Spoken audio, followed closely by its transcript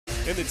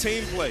in the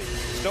team play.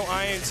 No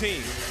iron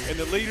team. And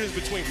the leaders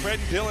between Fred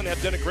and Dillon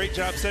have done a great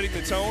job setting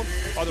the tone.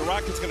 Are the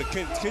Rockets going to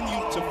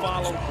continue to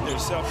follow their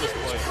selfless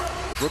play?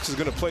 Brooks is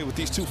going to play with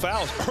these 2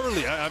 fouls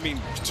early. I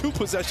mean, 2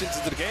 possessions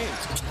into the game.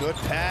 Good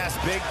pass,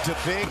 big to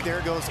big.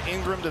 There goes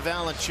Ingram to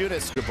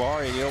Valanciunas.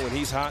 Jabari, you know, when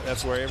he's hot,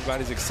 that's where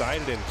everybody's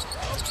excited. And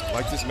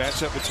like this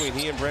matchup between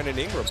he and Brandon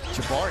Ingram.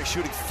 Jabari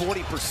shooting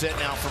 40%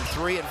 now from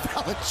 3, and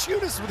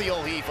Valanciunas with the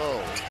old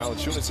heave-ho.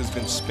 Valanciunas has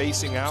been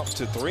spacing out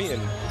to 3,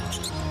 and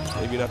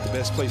maybe not the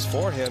best place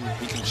for him.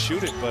 He can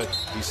shoot it, but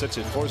he's such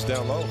a force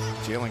down low.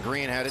 Jalen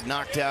Green had it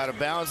knocked out of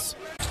bounds.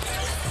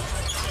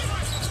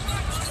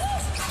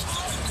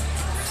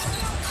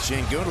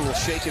 Şengün, a little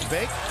shake and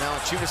bake.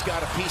 Valanciunas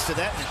got a piece of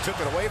that and took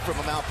it away from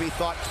him. Alpi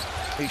thought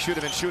he should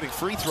have been shooting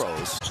free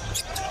throws.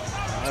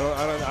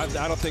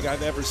 I don't think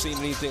I've ever seen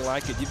anything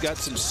like it. You've got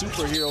some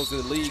superheroes in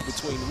the league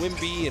between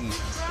Wemby and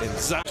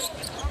Zion.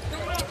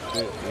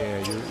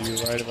 Yeah, you're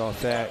right about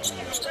that.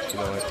 And, you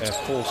know, at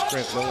full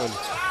strength, no one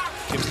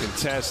can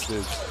contest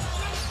this.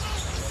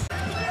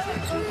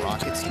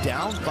 Rockets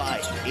down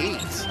by 8.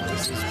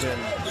 This has been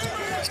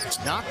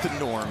not the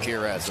norm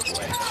here as of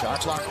late.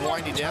 Shot clock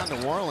winding down.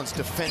 New Orleans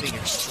defending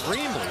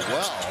extremely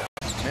well.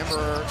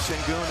 Remember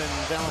Şengün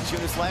and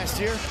Valanciunas last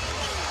year?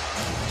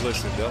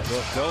 Listen,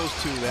 those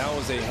 2, that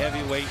was a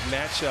heavyweight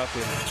matchup,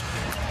 and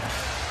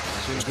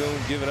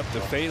Şengün giving up the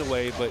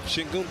fadeaway, but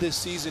Şengün this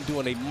season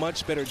doing a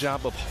much better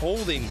job of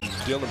holding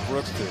Dillon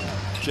Brooks to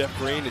Jeff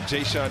Green and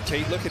Jason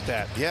Tate. Look at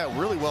that. Yeah,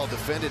 really well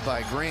defended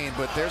by Green,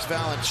 but there's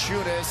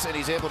Valanciunas, and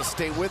he's able to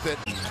stay with it.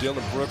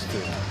 Dillon Brooks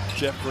to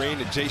Jeff Green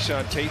and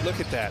Jason Tate. Look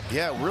at that.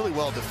 Yeah, really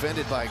well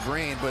defended by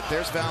Green, but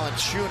there's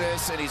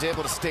Valanciunas, and he's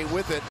able to stay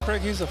with it.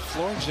 Craig, he's a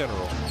floor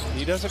general.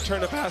 He doesn't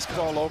turn the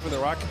basketball over. The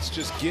Rockets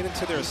just get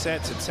into their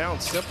sets. It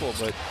sounds simple,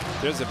 but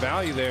there's a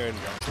value there. And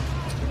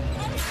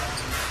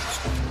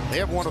they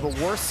have one of the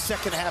worst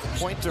second-half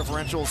point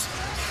differentials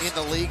in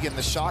the league in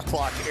the shot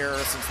clock era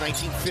since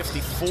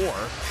 1954.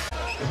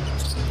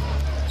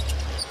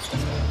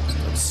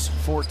 It's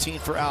 14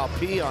 for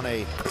Alpi on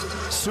a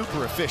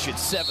super efficient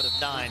 7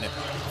 of 9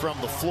 from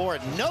the floor.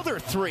 Another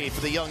 3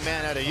 for the young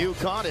man out of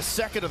UConn, his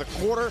 2nd of the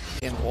quarter,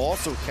 and will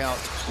also count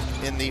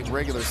in the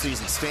regular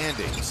season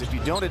standings. If you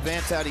don't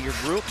advance out of your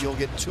group, you'll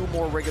get 2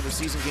 more regular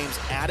season games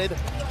added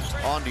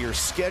onto your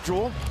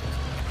schedule.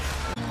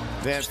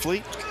 Van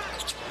Fleet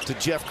to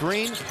Jeff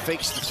Green,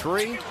 fakes the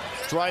 3,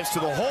 drives to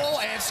the hole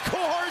and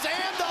scores,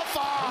 and the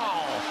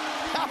foul!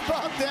 How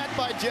about that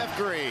by Jeff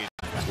Green?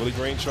 Willie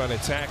Green trying to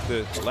attack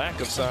the lack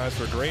of size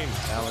for Green.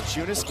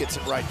 Valanciunas gets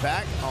it right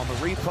back on the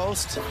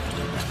repost.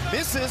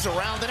 Misses,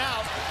 around and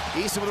out.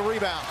 Easton with a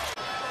rebound.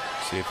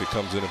 See if it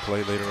comes into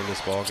play later in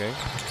this ball game.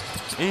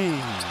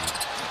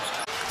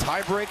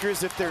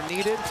 Tiebreakers if they're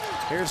needed.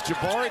 Here's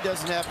Jabari,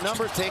 doesn't have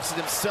number, takes it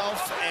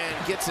himself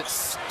and gets it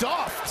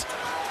stuffed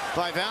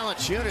by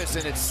Valanciunas,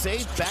 and it's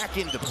saved back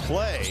into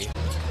play.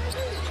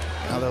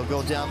 Now they'll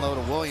go down low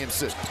to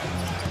Williamson.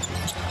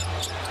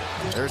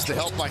 There's the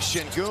help by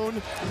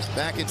Şengün.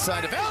 Back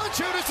inside of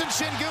Valanciunas, and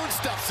Şengün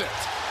stuffs it.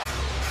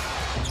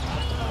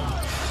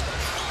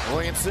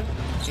 Williamson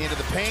into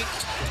the paint.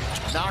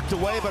 Knocked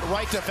away, but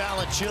right to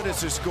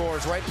Valanciunas, who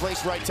scores. Right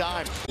place, right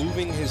time.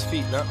 Moving his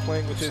feet, not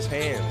playing with his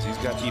hands. He's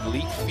got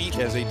elite feet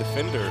as a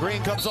defender.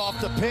 Green comes off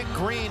the pick.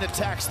 Green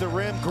attacks the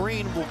rim.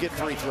 Green will get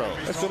free throws.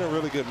 That's been a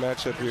really good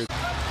matchup here.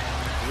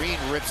 Green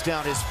rips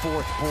down his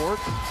 4th board.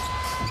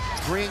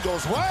 Green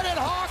goes right at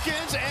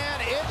Hawkins,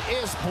 and it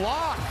is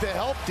blocked. The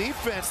help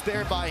defense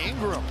there by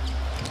Ingram.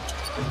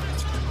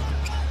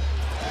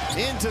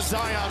 Into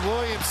Zion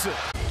Williamson.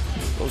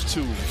 Those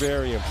 2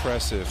 very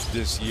impressive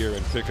this year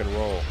in pick and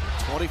roll.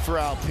 20 for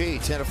Alpi,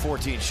 10 of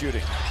 14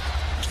 shooting.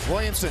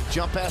 Williamson,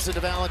 jump pass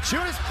into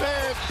Valanciunas.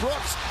 There's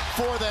Brooks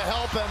for the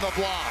help and the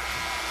block.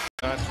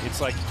 It's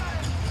like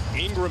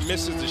Ingram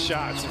misses the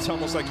shots. It's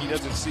almost like he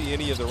doesn't see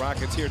any of the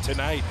Rockets here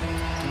tonight.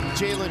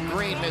 Jalen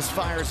Green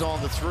misfires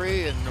on the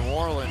 3, and New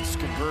Orleans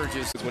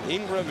converges. When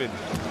Ingram and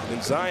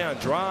Zion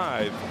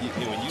drive,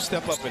 when you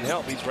step up and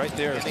help, he's right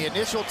there. And the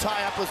initial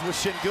tie-up was with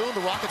Şengün.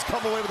 The Rockets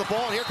come away with the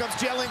ball, and here comes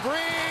Jalen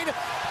Green.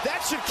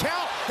 That should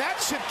count.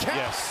 That should count.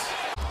 Yes.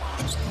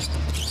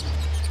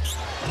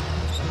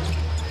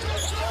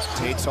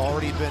 Tate's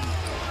already been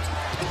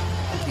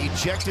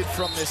ejected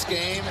from this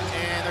game,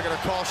 and they're going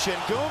to call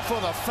Şengün for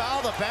the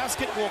foul. The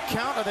basket will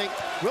count.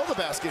 Will the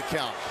basket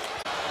count?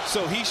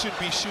 So he should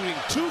be shooting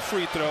 2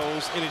 free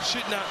throws, and it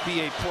should not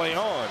be a play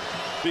on,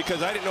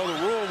 because I didn't know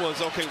the rule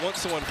was, okay, once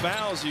someone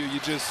fouls you,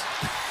 you just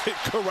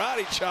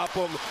karate chop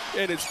them,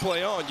 and it's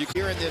play on.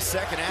 Here in this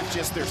second half,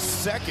 just their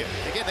 2nd.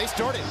 Again, they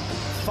started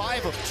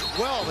 5 of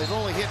 12. They've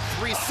only hit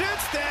 3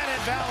 since then,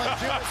 and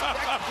Valanciunas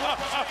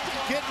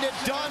getting it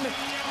done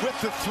with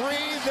the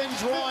 3, then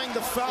drawing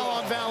the foul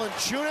on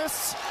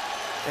Valanciunas,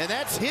 and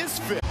that's his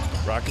 5th.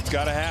 Rockets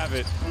got to have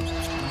it.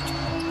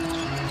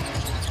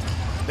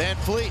 Van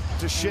Fleet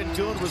to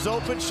Şengün, was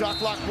open, shot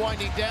clock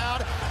winding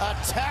down,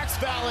 attacks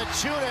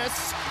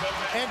Valanciunas,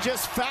 and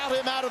just fouled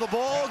him out of the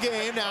ball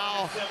game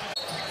now.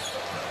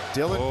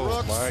 Dylan Oh,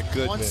 Brooks, my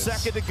goodness. 1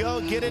 second to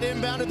go. Get it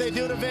inbounded. They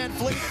do to Van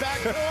Fleet.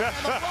 Back door, and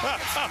the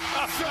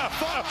Rockets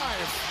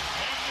survive.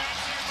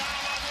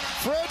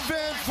 Fred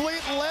Van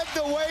Fleet led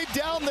the way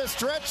down the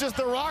stretch as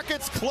the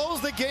Rockets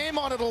close the game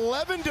on an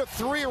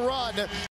 11-3 run.